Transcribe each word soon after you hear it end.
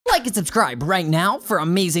Like and subscribe right now for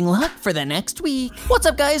amazing luck for the next week. What's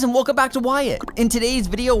up guys and welcome back to Wyatt. In today's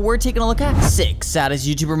video we're taking a look at 6 saddest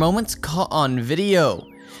YouTuber moments caught on video.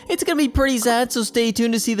 It's gonna be pretty sad, so stay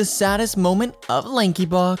tuned to see the saddest moment of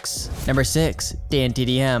LankyBox. Number 6,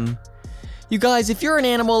 DanTDM. You guys, if you're an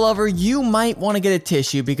animal lover, you might want to get a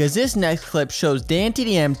tissue because this next clip shows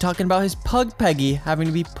DanTDM talking about his pug Peggy having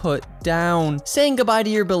to be put down. Saying goodbye to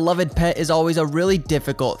your beloved pet is always a really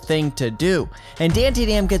difficult thing to do, and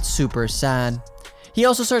DanTDM gets super sad. He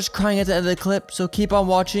also starts crying at the end of the clip, so keep on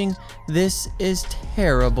watching. This is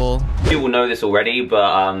terrible. People know this already,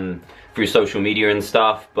 but through social media and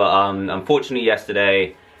stuff, but unfortunately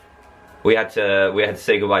yesterday we had to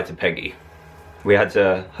say goodbye to Peggy. We had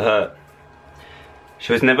to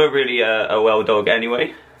she was never really a well dog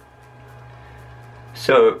anyway.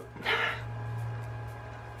 So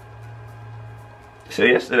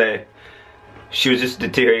yesterday she was just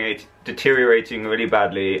deteriorating really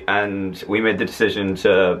badly, and we made the decision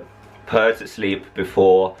to put her to sleep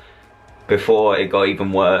before it got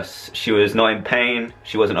even worse. She was not in pain,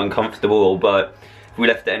 she wasn't uncomfortable, but if we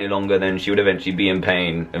left it any longer then she would eventually be in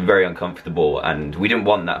pain and very uncomfortable, and we didn't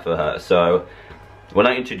want that for her. So when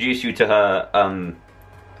I introduced you to her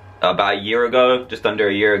about a year ago, just under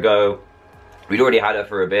a year ago, we'd already had her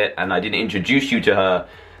for a bit, and I didn't introduce you to her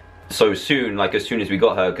so soon, like as soon as we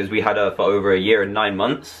got her, because we had her for over a year and 9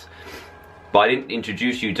 months. But I didn't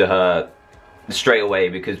introduce you to her straight away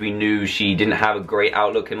because we knew she didn't have a great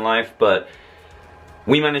outlook in life, but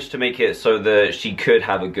we managed to make it so that she could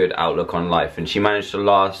have a good outlook on life, and she managed to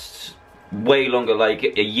last way longer, like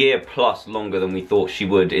a year plus longer than we thought she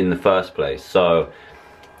would in the first place. So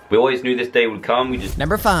we always knew this day would come. We just...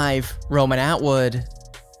 Number 5, Roman Atwood.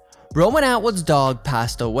 Roman Atwood's dog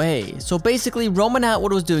passed away. So basically Roman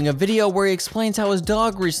Atwood was doing a video where he explains how his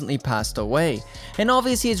dog recently passed away. And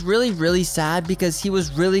obviously it's really sad because he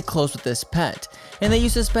was really close with this pet, and they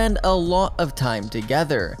used to spend a lot of time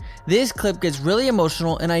together. This clip gets really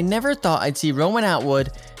emotional, and I never thought I'd see Roman Atwood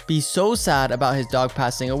be so sad about his dog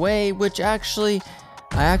passing away, which I actually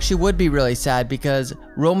would be really sad because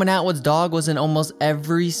Roman Atwood's dog was in almost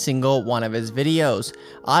every single one of his videos.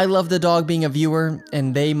 I love the dog being a viewer,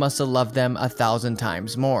 and they must have loved them 1,000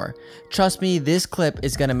 times more. Trust me, this clip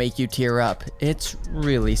is gonna make you tear up. It's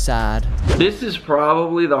really sad. This is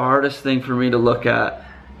probably the hardest thing for me to look at.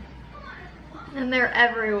 And they're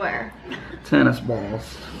everywhere. Tennis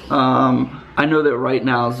balls. I know that right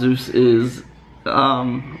now Zeus is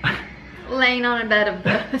laying on a bed of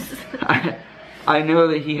those. I know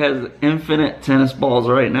that he has infinite tennis balls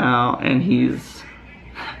right now, and he's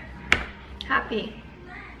happy.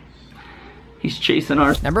 He's chasing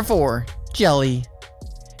our... Number 4, Jelly.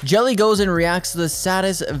 Jelly goes and reacts to the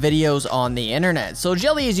saddest videos on the internet. So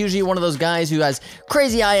Jelly is usually one of those guys who has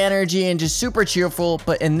crazy high energy and just super cheerful,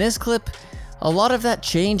 but in this clip, a lot of that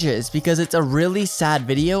changes because it's a really sad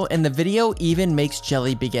video, and the video even makes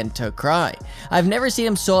Jelly begin to cry. I've never seen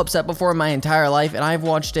him so upset before in my entire life, and I've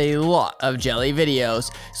watched a lot of Jelly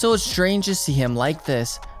videos, so it's strange to see him like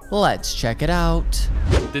this. Let's check it out.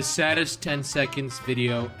 The saddest 10 seconds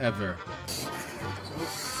video ever.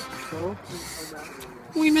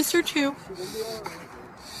 We miss her too.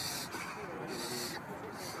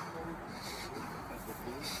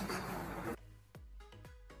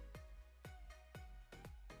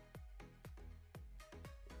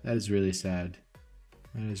 That is really sad.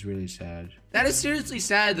 That is really sad. That is seriously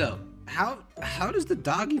sad though. How does the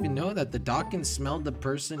dog even know that the dog can smell the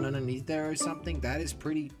person underneath there or something? That is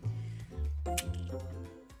pretty...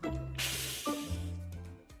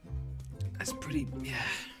 That's pretty... Yeah.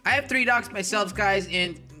 I have 3 dogs myself, guys,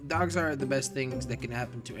 and dogs are the best things that can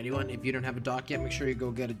happen to anyone. If you don't have a dog yet, make sure you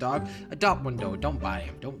go get a dog. Adopt one though. Don't buy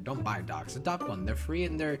them. Don't buy dogs. Adopt one. They're free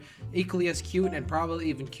and they're equally as cute and probably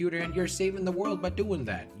even cuter, and you're saving the world by doing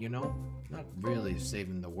that, you know? Not really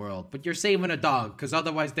saving the world, but you're saving a dog, because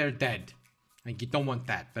otherwise they're dead. And you don't want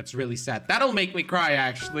that. That's really sad. That'll make me cry,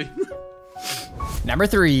 actually. Number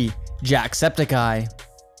 3, Jacksepticeye.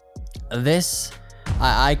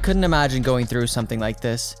 I couldn't imagine going through something like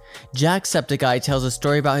this. Jacksepticeye tells a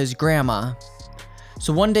story about his grandma.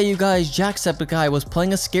 So one day, you guys, Jacksepticeye was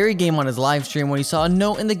playing a scary game on his live stream when he saw a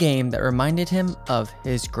note in the game that reminded him of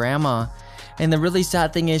his grandma. And the really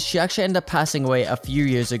sad thing is, she actually ended up passing away a few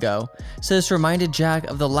years ago. So this reminded Jack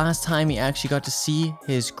of the last time he actually got to see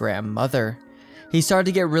his grandmother. He started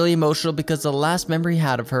to get really emotional because the last memory he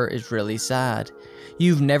had of her is really sad.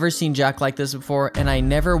 You've never seen Jack like this before, and I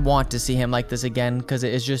never want to see him like this again because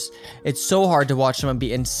it's so hard to watch someone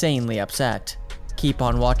be insanely upset. Keep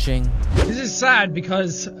on watching. This is sad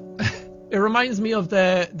because it reminds me of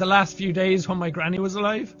the last few days when my granny was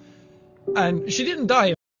alive, and she didn't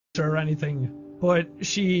die. or anything, but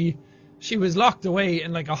she was locked away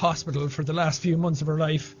in like a hospital for the last few months of her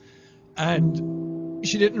life, and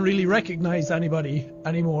she didn't really recognize anybody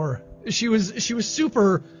anymore. She was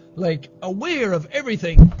super like aware of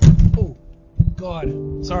everything. Oh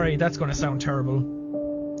God, sorry, that's gonna sound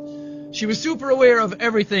terrible. She was super aware of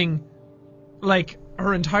everything, like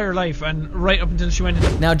her entire life, and right up until she went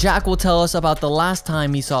into... Now Jack will tell us about the last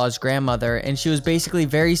time he saw his grandmother, and she was basically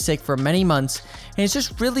very sick for many months, and it's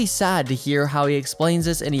just really sad to hear how he explains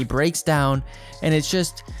this and he breaks down, and it's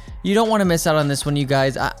just... You don't want to miss out on this one, you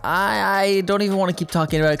guys. I don't even want to keep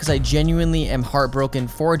talking about it because I genuinely am heartbroken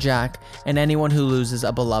for Jack and anyone who loses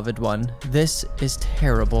a beloved one. This is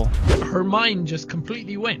terrible. Her mind just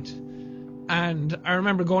completely went. And I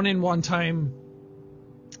remember going in one time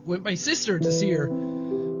with my sister to see her,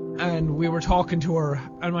 and we were talking to her,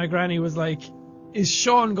 and my granny was like, is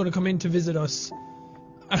Sean going to come in to visit us?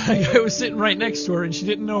 And I was sitting right next to her, and she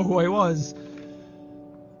didn't know who I was.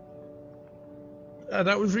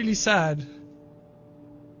 That was really sad.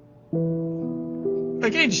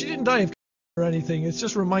 Again, she didn't die of or anything. It's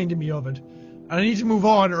just reminding me of it. And I need to move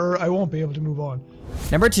on, or I won't be able to move on.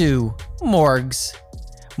 Number 2, Morgs.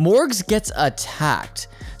 Morgs gets attacked.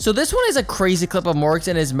 So this one is a crazy clip of Morgs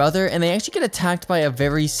and his mother, and they actually get attacked by a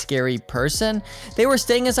very scary person. They were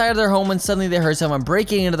staying inside of their home when suddenly they heard someone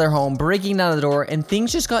breaking into their home, breaking down the door, and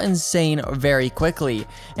things just got insane very quickly.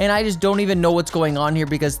 And I just don't even know what's going on here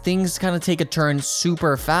because things kind of take a turn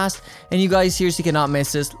super fast, and you guys seriously cannot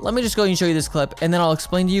miss this. Let me just go and show you this clip, and then I'll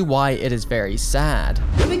explain to you why it is very sad.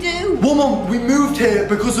 What do we do? Well, Mum, we moved here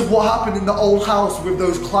because of what happened in the old house with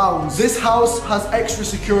those clowns. This house has extra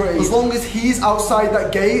security. As long as he's outside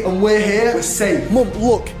that gate and we're here, we're safe. Mum,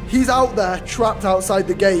 look, he's out there, trapped outside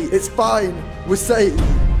the gate. It's fine, we're safe.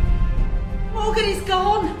 Morgan is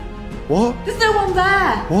gone. What? There's no one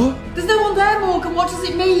there. What? There's no one there, Morgan. What does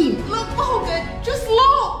it mean? Look, Morgan, just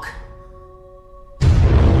look.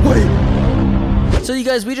 Wait. So you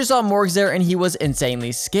guys, we just saw Morgs there and he was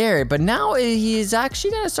insanely scared, but now he's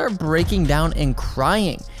actually gonna start breaking down and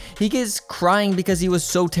crying. He gets crying because he was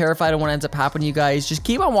so terrified of what ends up happening, you guys. Just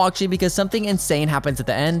keep on watching because something insane happens at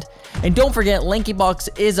the end. And don't forget,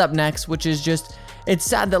 LankyBox is up next, which is just... It's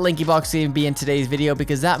sad that LankyBox can be in today's video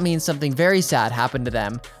because that means something very sad happened to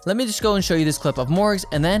them. Let me just go and show you this clip of Morgs,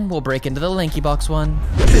 and then we'll break into the LankyBox one.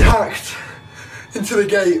 He hacked into the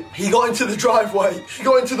gate. He got into the driveway. He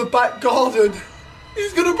got into the back garden.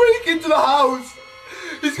 He's gonna break into the house.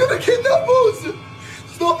 He's gonna kidnap us.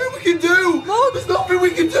 There's nothing we can do. Morgan, there's nothing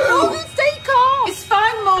we can do. Morgan, stay calm. It's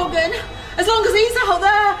fine, Morgan. As long as he's out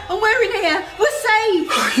there and we're in here, we're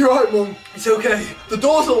safe. You're right, Mum. It's okay. The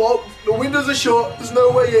doors are locked. The windows are shut. There's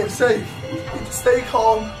no way in. Safe. You need to stay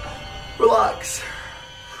calm. Relax.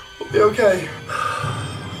 We'll be okay.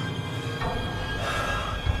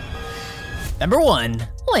 Number 1,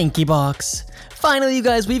 LankyBox. Finally, you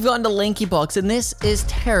guys, we've gotten to LankyBox, and this is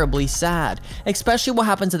terribly sad, especially what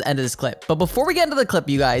happens at the end of this clip. But before we get into the clip,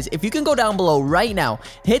 you guys, if you can go down below right now,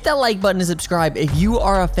 hit that like button and subscribe if you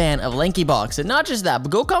are a fan of LankyBox. And not just that,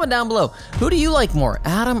 but go comment down below. Who do you like more,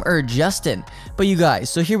 Adam or Justin? But you guys,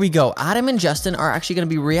 so here we go. Adam and Justin are actually going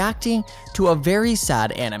to be reacting to a very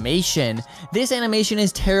sad animation. This animation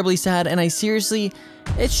is terribly sad, and I seriously...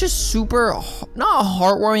 It's just super, not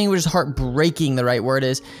heartwarming, but just heartbreaking, the right word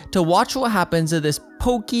is, to watch what happens to this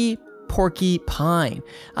pokey porcupine.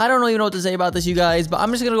 I don't even know what to say about this, you guys, but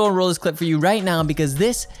I'm just gonna go and roll this clip for you right now because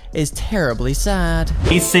this is terribly sad.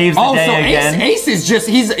 He saves the day again. Ace is just,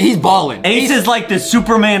 he's balling. Ace is like the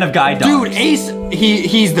Superman of guide dogs. Dude, Ace,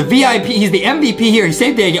 he's the VIP, he's the MVP here. He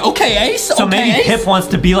saved the day again. Okay, Ace. So maybe Ace. Pip wants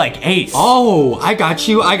to be like Ace. Oh, I got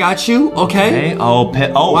you. Okay. Oh,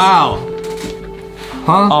 Pip. Oh. Wow.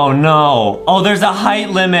 Huh? Oh no. Oh, there's a height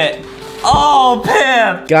limit. Oh,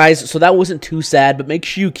 Pip! Guys, so that wasn't too sad, but make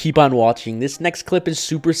sure you keep on watching. This next clip is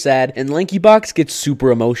super sad, and LankyBox gets super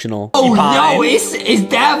emotional. Oh no, is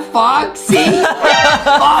that Foxy?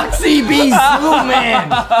 Foxy be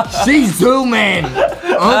zooming. She's zooming.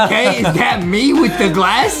 Okay, is that me with the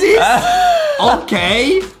glasses?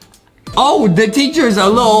 Okay. Oh, the teacher's a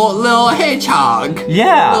little hedgehog.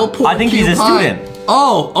 Yeah, I think he's a student.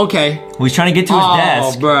 Oh, okay. Well, he's trying to get to his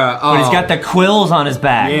desk, bruh. but he's got the quills on his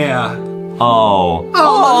back. Yeah. Oh.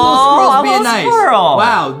 Oh, little squirrel's being nice. Squirrel.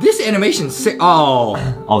 Wow, this animation's sick.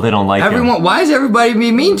 Oh, they don't like him. Why is everybody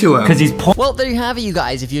being mean to him? Because he's Well, there you have it, you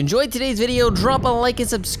guys. If you enjoyed today's video, drop a like and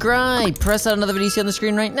subscribe. Press out another video you see on the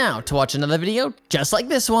screen right now to watch another video just like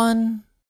this one.